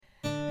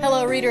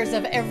Hello, readers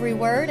of Every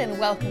Word, and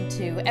welcome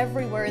to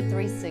Every Word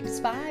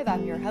 365.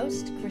 I'm your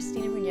host,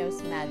 Christina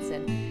Munoz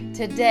Madsen.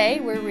 Today,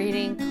 we're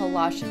reading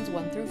Colossians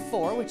 1 through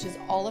 4, which is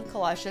all of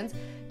Colossians.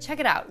 Check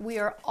it out. We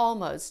are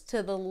almost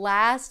to the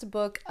last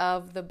book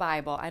of the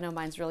Bible. I know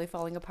mine's really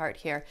falling apart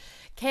here.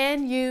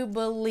 Can you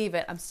believe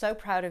it? I'm so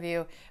proud of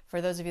you. For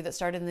those of you that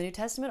started in the New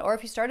Testament, or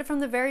if you started from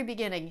the very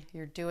beginning,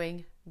 you're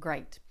doing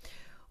great.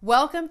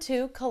 Welcome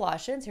to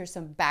Colossians. Here's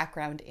some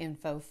background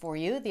info for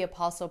you. The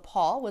Apostle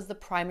Paul was the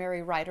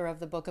primary writer of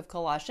the book of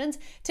Colossians.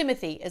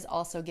 Timothy is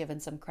also given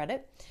some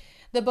credit.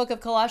 The book of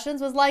Colossians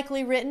was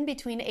likely written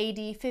between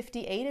AD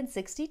 58 and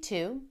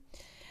 62.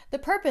 The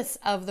purpose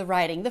of the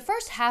writing: the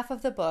first half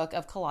of the book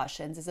of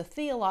Colossians is a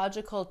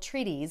theological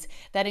treatise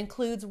that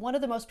includes one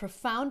of the most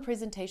profound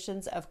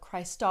presentations of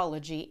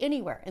Christology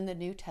anywhere in the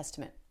New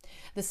Testament.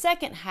 The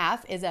second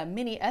half is a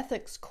mini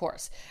ethics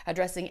course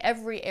addressing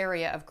every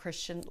area of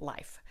Christian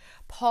life.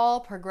 Paul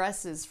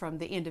progresses from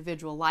the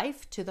individual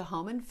life to the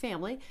home and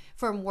family,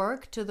 from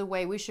work to the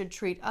way we should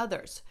treat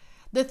others.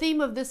 The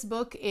theme of this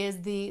book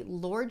is the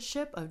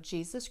lordship of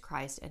Jesus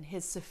Christ and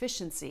his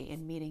sufficiency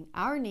in meeting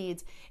our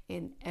needs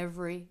in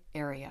every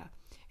area.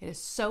 It is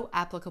so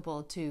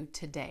applicable to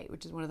today,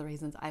 which is one of the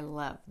reasons I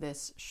love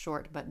this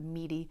short but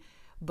meaty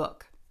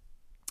book.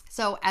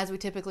 So as we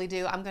typically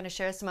do, I'm going to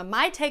share some of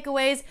my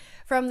takeaways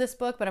from this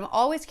book, but I'm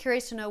always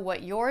curious to know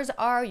what yours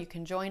are. You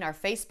can join our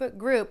Facebook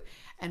group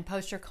and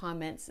post your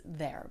comments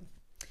there.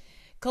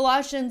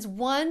 Colossians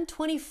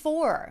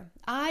 1:24.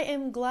 I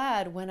am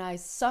glad when I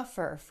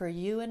suffer for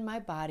you in my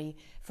body,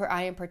 for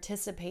I am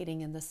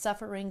participating in the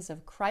sufferings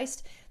of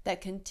Christ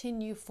that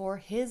continue for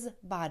his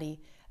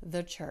body,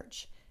 the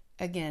church.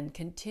 Again,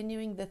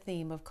 continuing the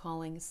theme of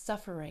calling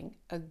suffering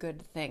a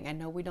good thing. I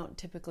know we don't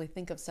typically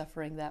think of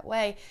suffering that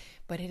way,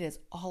 but it is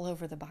all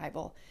over the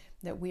Bible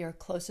that we are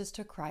closest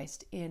to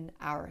Christ in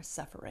our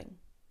suffering.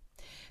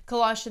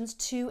 Colossians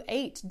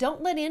 2:8.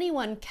 Don't let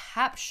anyone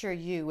capture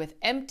you with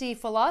empty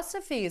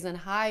philosophies and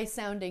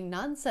high-sounding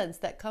nonsense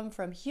that come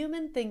from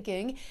human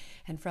thinking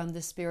and from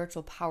the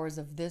spiritual powers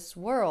of this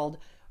world,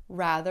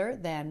 rather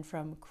than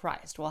from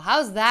Christ. Well,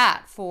 how's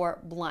that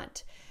for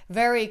blunt?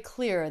 Very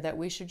clear that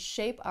we should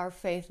shape our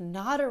faith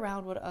not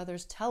around what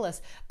others tell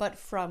us, but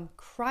from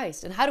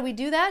Christ. And how do we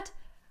do that?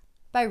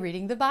 By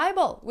reading the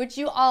Bible, which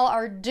you all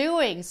are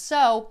doing.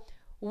 So,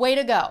 way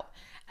to go.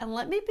 And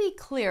let me be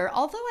clear,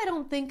 although I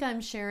don't think I'm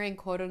sharing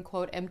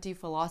quote-unquote empty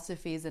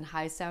philosophies and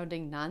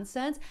high-sounding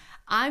nonsense,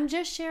 I'm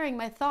just sharing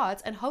my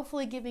thoughts and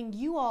hopefully giving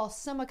you all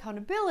some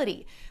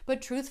accountability.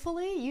 But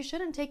truthfully, you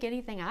shouldn't take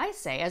anything I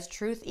say as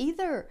truth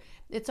either.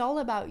 It's all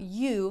about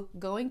you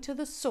going to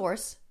the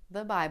source,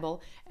 the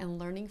Bible, and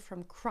learning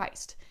from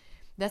Christ.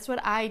 That's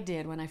what I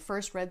did when I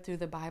first read through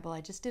the Bible.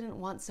 I just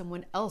didn't want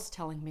someone else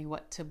telling me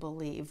what to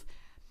believe.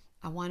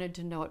 I wanted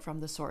to know it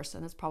from the source,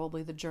 and that's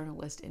probably the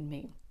journalist in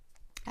me.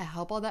 I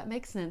hope all that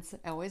makes sense.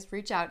 Always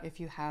reach out if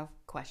you have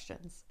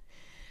questions.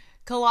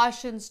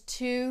 Colossians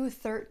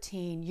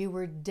 2:13, you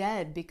were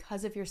dead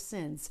because of your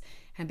sins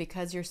and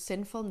because your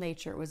sinful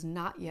nature was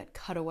not yet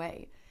cut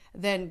away.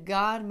 Then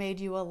God made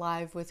you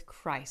alive with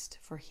Christ,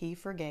 for he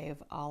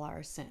forgave all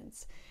our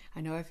sins. I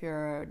know if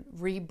you're a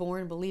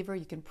reborn believer,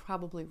 you can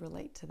probably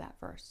relate to that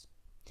verse.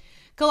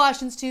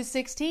 Colossians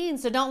 2:16,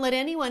 so don't let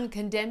anyone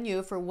condemn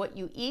you for what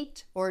you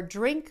eat or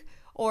drink,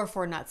 or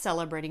for not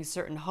celebrating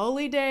certain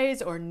holy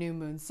days or new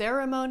moon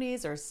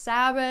ceremonies or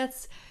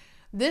Sabbaths.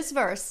 This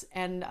verse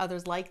and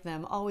others like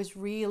them always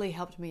really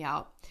helped me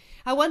out.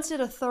 I once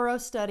did a thorough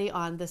study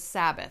on the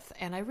Sabbath,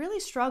 and I really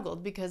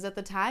struggled because at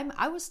the time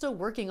I was still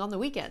working on the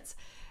weekends.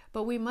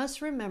 But we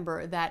must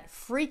remember that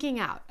freaking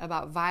out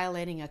about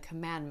violating a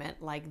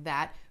commandment like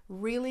that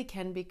really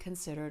can be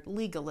considered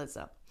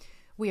legalism.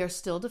 We are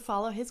still to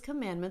follow his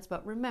commandments,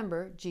 but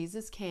remember,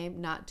 Jesus came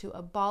not to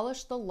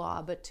abolish the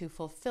law, but to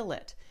fulfill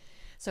it.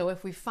 So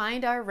if we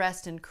find our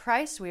rest in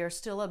Christ, we are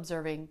still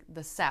observing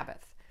the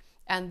Sabbath.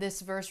 And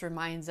this verse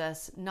reminds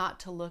us not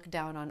to look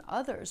down on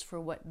others for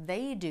what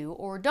they do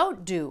or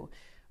don't do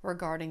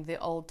regarding the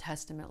Old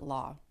Testament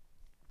law.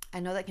 I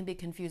know that can be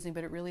confusing,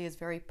 but it really is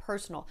very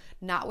personal.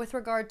 Not with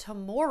regard to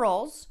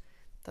morals,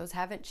 those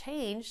haven't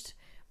changed,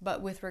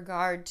 but with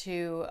regard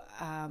to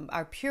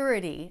our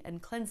purity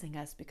and cleansing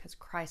us because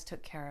Christ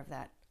took care of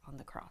that on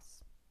the cross.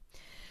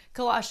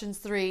 Colossians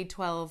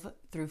 3:12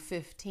 through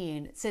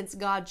 15. Since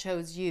God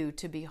chose you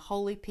to be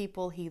holy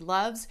people he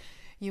loves,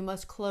 you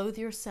must clothe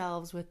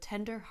yourselves with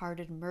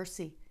tender-hearted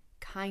mercy,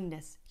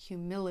 kindness,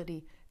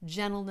 humility,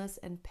 gentleness,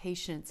 and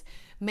patience.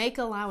 Make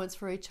allowance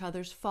for each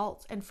other's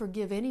faults and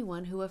forgive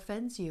anyone who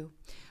offends you.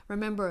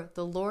 Remember,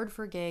 the Lord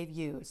forgave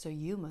you, so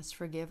you must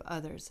forgive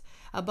others.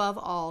 Above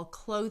all,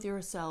 clothe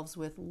yourselves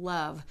with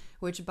love,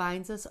 which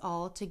binds us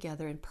all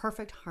together in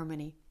perfect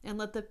harmony. And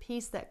let the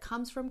peace that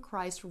comes from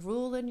Christ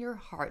rule in your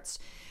hearts.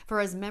 For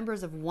as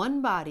members of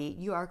one body,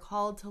 you are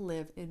called to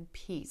live in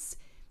peace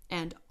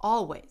and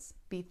always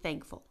be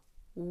thankful.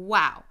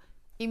 Wow.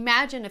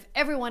 Imagine if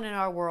everyone in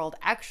our world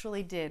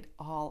actually did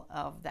all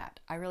of that.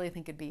 I really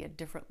think it'd be a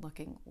different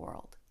looking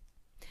world.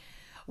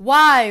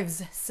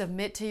 Wives,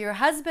 submit to your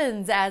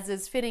husbands as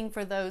is fitting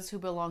for those who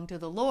belong to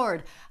the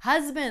Lord.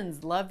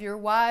 Husbands, love your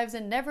wives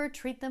and never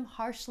treat them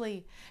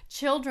harshly.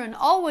 Children,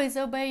 always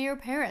obey your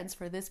parents,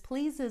 for this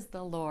pleases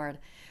the Lord.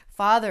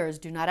 Fathers,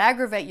 do not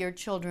aggravate your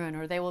children,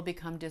 or they will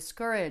become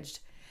discouraged.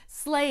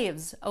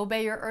 Slaves,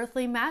 obey your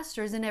earthly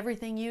masters in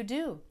everything you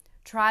do.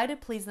 Try to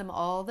please them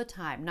all the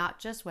time, not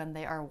just when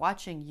they are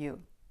watching you.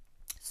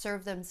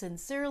 Serve them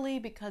sincerely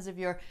because of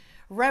your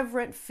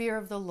reverent fear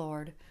of the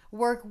Lord.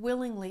 Work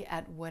willingly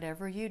at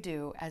whatever you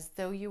do, as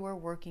though you were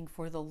working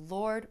for the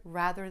Lord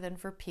rather than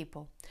for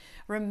people.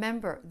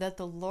 Remember that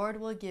the Lord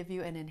will give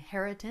you an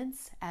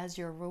inheritance as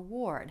your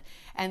reward,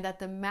 and that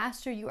the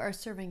master you are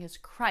serving is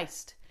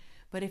Christ.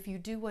 But if you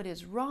do what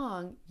is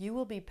wrong, you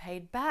will be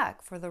paid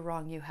back for the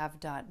wrong you have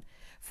done.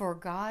 For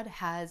God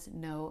has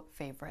no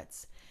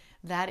favorites.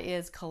 That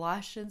is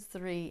Colossians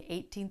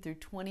 3:18 through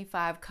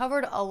 25.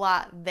 Covered a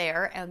lot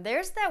there. And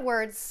there's that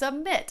word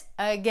submit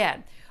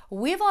again.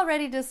 We've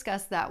already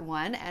discussed that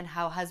one and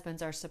how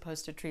husbands are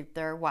supposed to treat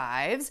their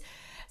wives.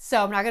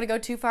 So I'm not going to go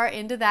too far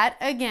into that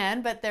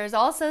again, but there's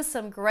also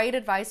some great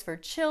advice for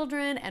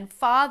children and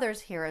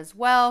fathers here as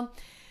well.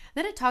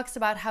 Then it talks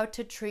about how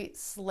to treat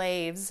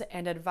slaves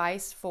and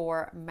advice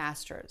for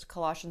masters.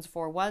 Colossians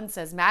 4:1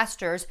 says,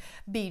 "Masters,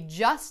 be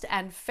just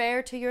and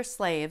fair to your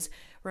slaves.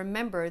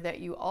 Remember that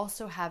you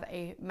also have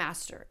a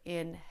master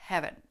in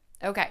heaven."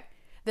 Okay,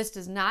 this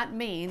does not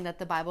mean that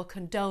the Bible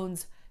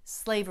condones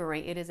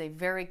slavery. It is a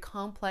very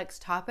complex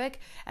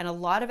topic, and a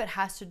lot of it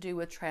has to do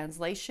with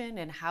translation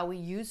and how we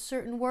use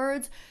certain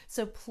words.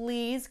 So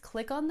please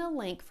click on the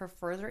link for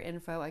further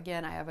info.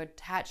 Again, I have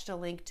attached a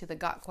link to the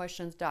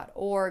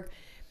gotquestions.org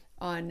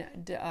on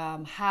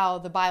how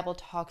the Bible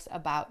talks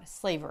about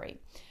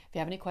slavery. If you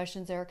have any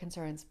questions or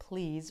concerns,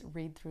 please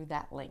read through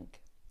that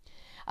link.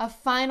 A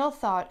final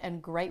thought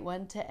and great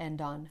one to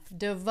end on.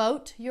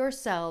 Devote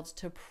yourselves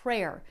to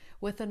prayer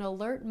with an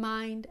alert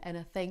mind and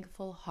a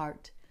thankful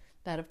heart.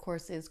 That, of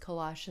course, is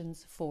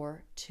Colossians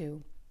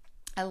 4:2.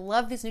 I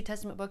love these New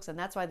Testament books, and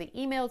that's why the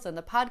emails and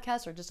the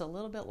podcasts are just a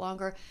little bit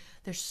longer.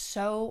 There's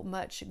so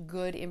much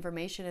good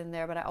information in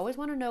there, but I always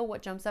want to know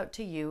what jumps out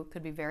to you. It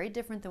could be very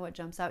different than what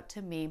jumps out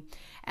to me.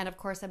 And of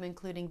course, I'm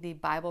including the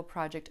Bible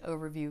Project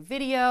overview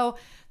video.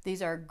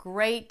 These are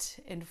great,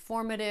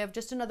 informative,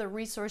 just another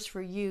resource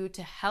for you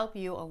to help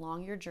you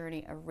along your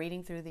journey of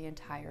reading through the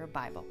entire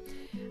Bible.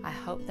 I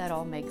hope that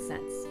all makes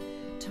sense.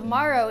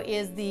 Tomorrow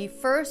is the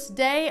first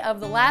day of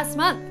the last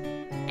month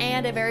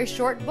and a very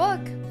short book.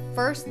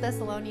 1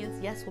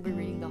 Thessalonians. Yes, we'll be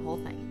reading the whole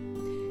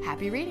thing.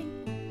 Happy reading.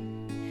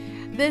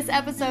 This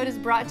episode is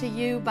brought to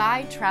you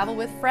by Travel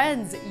with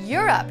Friends.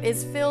 Europe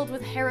is filled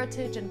with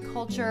heritage and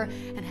culture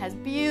and has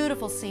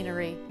beautiful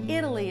scenery.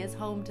 Italy is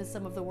home to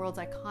some of the world's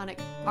iconic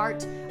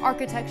art,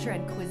 architecture,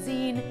 and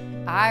cuisine.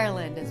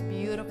 Ireland has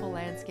beautiful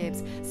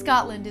landscapes.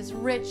 Scotland is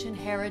rich in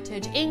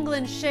heritage.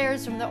 England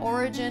shares from the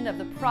origin of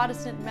the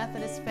Protestant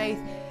Methodist faith.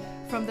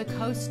 From the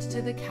coast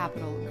to the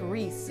capital,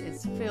 Greece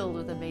is filled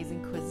with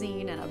amazing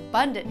cuisine and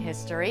abundant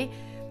history.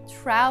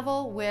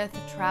 Travel with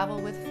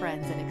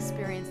Friends and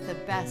experience the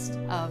best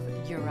of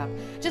Europe.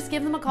 Just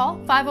give them a call,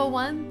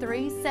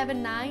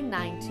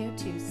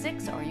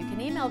 501-379-9226, or you can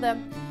email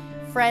them,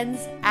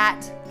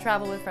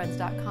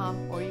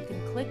 friends@travelwithfriends.com, or you can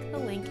click the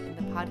link in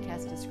the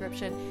podcast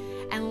description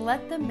and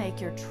let them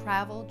make your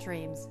travel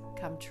dreams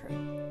come true.